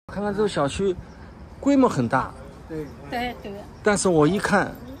看看这个小区规模很大，对，但是我一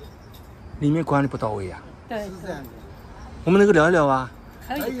看，里面管理不到位呀。对，是这样的。我们能够聊一聊啊？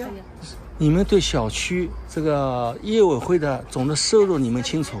可以。你们对小区这个业委会的总的收入你们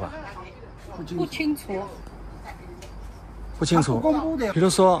清楚吧？不清楚。不清楚。不公布的。比如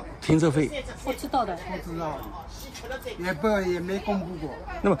说停车费。不知道的。不知道，也没公布过。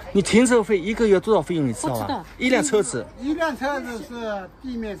那么你停车费一个月多少费用你知道吧？一辆车子。一辆车子是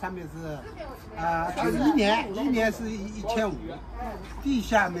地面上面是，就一年是1500，地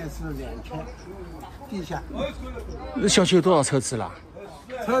下面是2000，地下。那小区有多少车子了？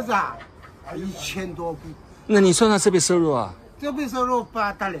车子啊，1000多部。那你算算这笔收入啊？这笔收入不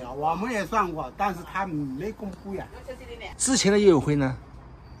得了，我们也算过，但是他没公布呀。之前的业委会呢？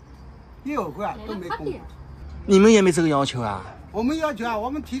业委会啊都没公布。你们也没这个要求啊？我们要求啊，我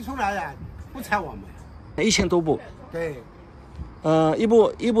们提出来了，不睬我们。1000多部。对。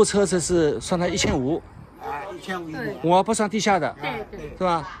一部车子是算它1500。啊，1500一部。我不算地下的。对。是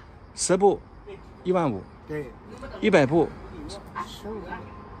吧？10部15000。对。100部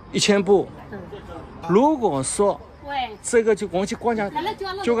1500。1000部。如果说这个就光讲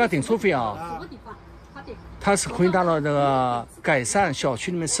就讲停车费啊，它是回答了这个改善小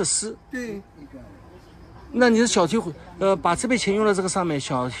区里面设施。对。那你的小区把这笔钱用到这个上面，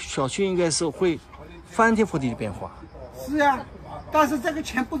小区应该是会翻天覆地的变化。是呀，但是这个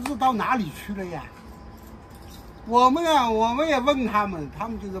钱不知道哪里去了呀。我们也问他们，他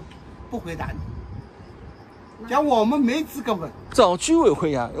们就是不回答你，讲我们没资格问。找居委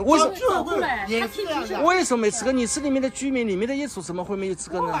会呀？为什么居委会也是这样的？为什么没资格？你是里面的居民，里面的业主怎么会没有资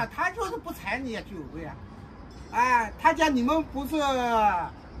格呢？他就是不睬你呀，居委会啊！哎，他讲你们不是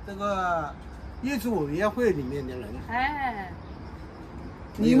这个业主委员会里面的人，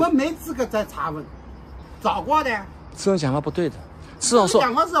你们没资格再查问，找过的。这种讲法不对的，至少说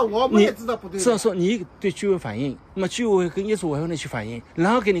讲法是我们也知道不对。至少说你对居委会反映，那么居委会跟业主委员会去反映，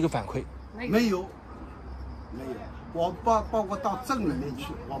然后给你一个反馈。没有，我包括到镇里面去，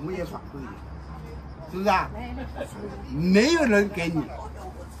我们也反馈的，是不是啊？没有人给你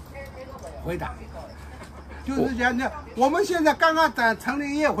回答。就是讲的，我们现在刚刚成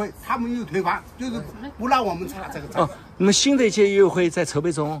立业会，他们又推翻，就是不让我们查这个账。你们新的一届业委会在筹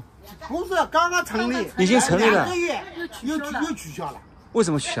备中？不是，刚刚成立，已经成立了2个月，又取消了。为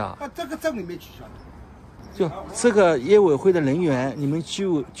什么取消？这个镇里面取消了。就这个业委会的人员，你们居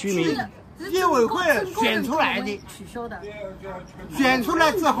民业委会选出来的，取消的，选出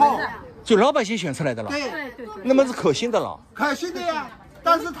来之后，就老百姓选出来的了。对，那么是可信的了。可信的呀。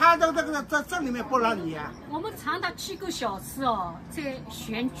但是他这个在镇里面不让你啊。我们长达7个小时哦，在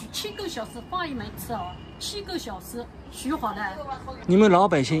选举7个小时放一门车哦，7个小时选好的。你们老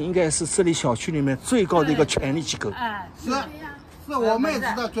百姓应该是这里小区里面最高的一个权力机构。是，我们也知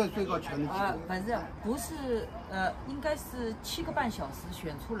道最高权力机构。不是应该是7个半小时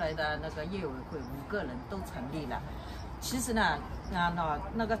选出来的那个业委会5个人都成立了。其实呢，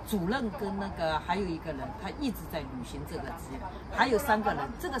那个主任跟那个还有一个人，他一直在履行这个职业，还有3个人。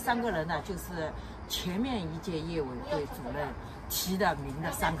这个3个人呢，就是前面一届业委会主任提的名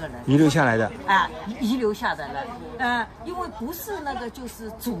的3个人遗留下来的。遗留下来了。因为不是那个就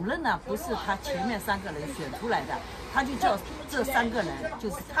是主任呢，不是他前面3个人选出来的，他就叫这3个人，就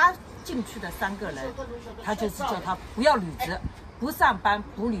是他进去的3个人，他就是叫他不要履职。不上班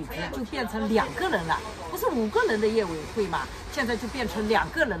不履职，就变成2个人了，不是5个人的业委会嘛？现在就变成2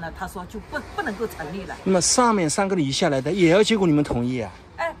个人了。他说就不能够成立了。那么上面3个人遗下来的，也要经过你们同意啊？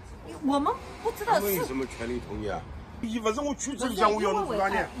我们不知道是为什么全力同意啊？伊不是我区直讲我要侬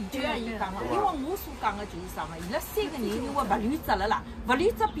干的。就像伊讲了，因为我所讲的就是啥嘛？伊拉3个人因为不履职了啦，不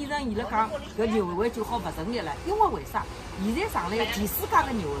履职变成伊拉讲搿业委会就好不成立了。因为为啥？现在上来第4家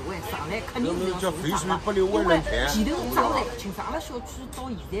的业委会上来肯定是要做账嘛，因为前头账来不清爽，阿拉小区到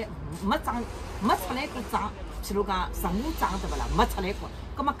现在没出来过账，譬如讲任何账对不啦？没出来过。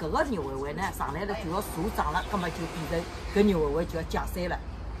葛么搿个业委会呢上来了就要查账了，葛么就变成搿业委会就要解散了。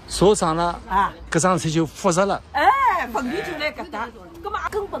查账了搿桩事就复杂了。问题就来搿搭。葛么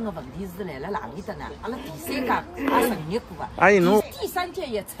根本的问题是来了哪里的呢？阿拉第3家也成立过啊，第3届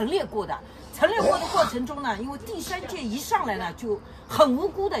也成立过的。成立过的过程中呢，因为第3届一上来呢，就很无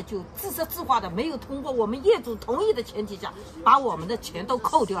辜的就自说自话的，没有通过我们业主同意的前提下，把我们的钱都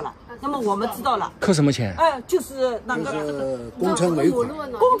扣掉了。那么我们知道了，扣什么钱？就是那个工程尾款。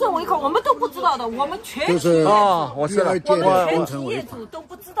工程尾款我们都不知道的，我们全体我知道，全体业主都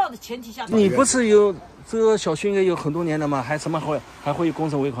不知道的前提下。你不是有这个小区应该有很多年了吗？还会有工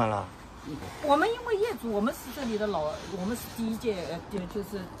程尾款了？我们因为业主主，我们是这里的我们是第一届，就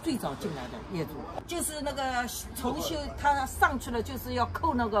是最早进来的业主，就是那个重修，他上去了，就是要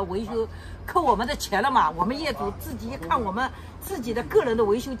扣那个维修，扣我们的钱了嘛。我们业主自己一看，我们自己的个人的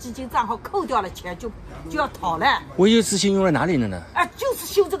维修基金账号扣掉了钱，就要讨了。维修资金用在哪里了呢？就是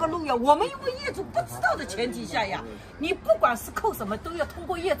修这个路呀。我们因为业主不知道的前提下呀，你不管是扣什么，都要通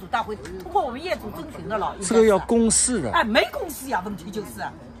过业主大会，通过我们业主征询的了。这个要公示的。没公示呀，问题就是。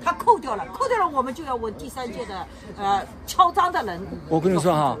他扣掉了，我们就要问第三届的敲章的人。我跟你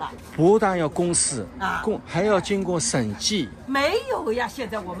说哈，不但要公示还要经过审计。没有呀，现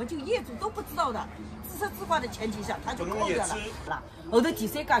在我们就业主都不知道的，自说自话的前提下，他就扣掉了。后头第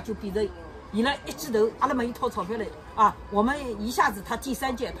三届就变成伊拉一记头，阿拉没一套钞票了我们一下子他第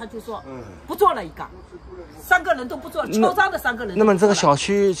三届他就说不做了一个，3个人都不做，敲章的3个人。那么这个小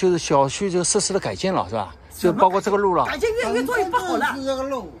区就是这个设施的改建了是吧？就包括这个路了，改建越做越不好了。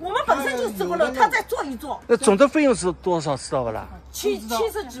我们本身就是这个路，他再做一做。那总的费用是多少？知道不啦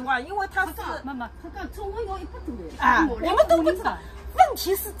？70几万，因为他是妈，他讲总共要100多万我们都不知道。问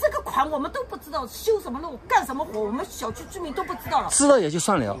题是这个款我们都不知道，修什么路干什么活，我们小区居民都不知道了。知道也就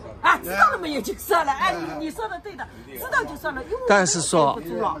算了知道了嘛也就算了。你说的对的，知道就算了。因为但是说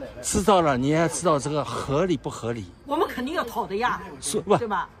知道了，你也知道这个合理不合理。我们肯定要讨的呀，对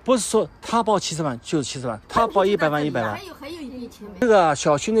吧？不是说他报70万就是70万，他报100万100万。还有一笔钱。这个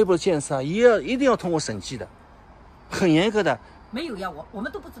小区内部的建设一定要通过审计的，很严格的。没有呀，我们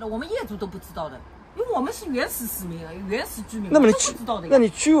都不知道，我们业主都不知道的。因为我们是原始市民原始居民，那么你不知道的呀。那你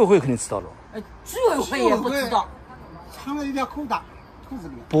居委会肯定知道了。居委会也不知道，藏了一条裤子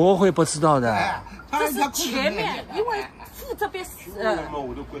里面。不会不知道的。这是前面，因为付这边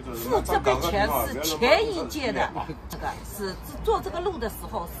钱是前一届的，这个是做这个路的时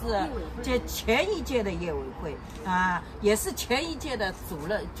候是前一届的业委会也是前一届的主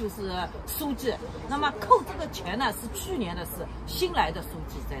任，就是书记。那么扣这个钱呢，是去年的事，新来的书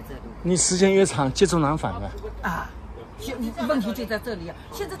记在这里。你时间越长，节奏难返的。问题就在这里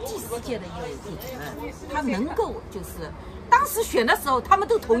现在第4届的业委会主任，他能够就是当时选的时候，他们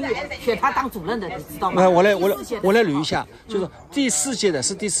都同意选他当主任的，你知道吗？我来捋一下，就是第4届的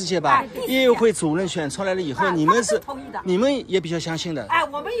是第4届吧？业委会主任选出来了以后，你们是同意的，你们也比较相信的。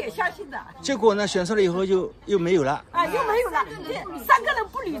我们也相信的。结果呢，选出来以后又没有了。又没有了，3个人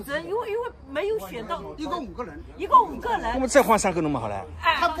不履职，因为没有选到，一共5个人，那么再换3个人嘛，好了。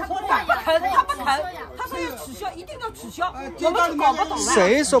他不肯，他说要取消，一定要取消，我们就搞不懂了。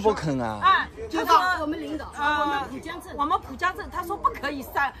谁说不肯啊？就到我们领导我们浦江镇他说不可以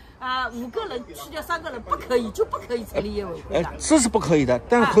5个人去掉3个人，不可以，就不可以成立业委会的。这是不可以的，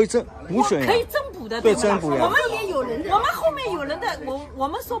但是可以补选，可以增补的，对，增补呀。我们也有人的，我们后面有人的，我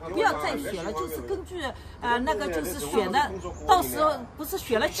们说不要再选了，就是根据那个就是选的，到时候不是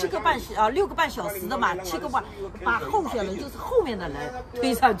选了6个半小时的嘛，7个半，把候选人就是后面的人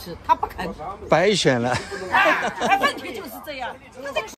推上去，他不肯，白选了。问题就是这样。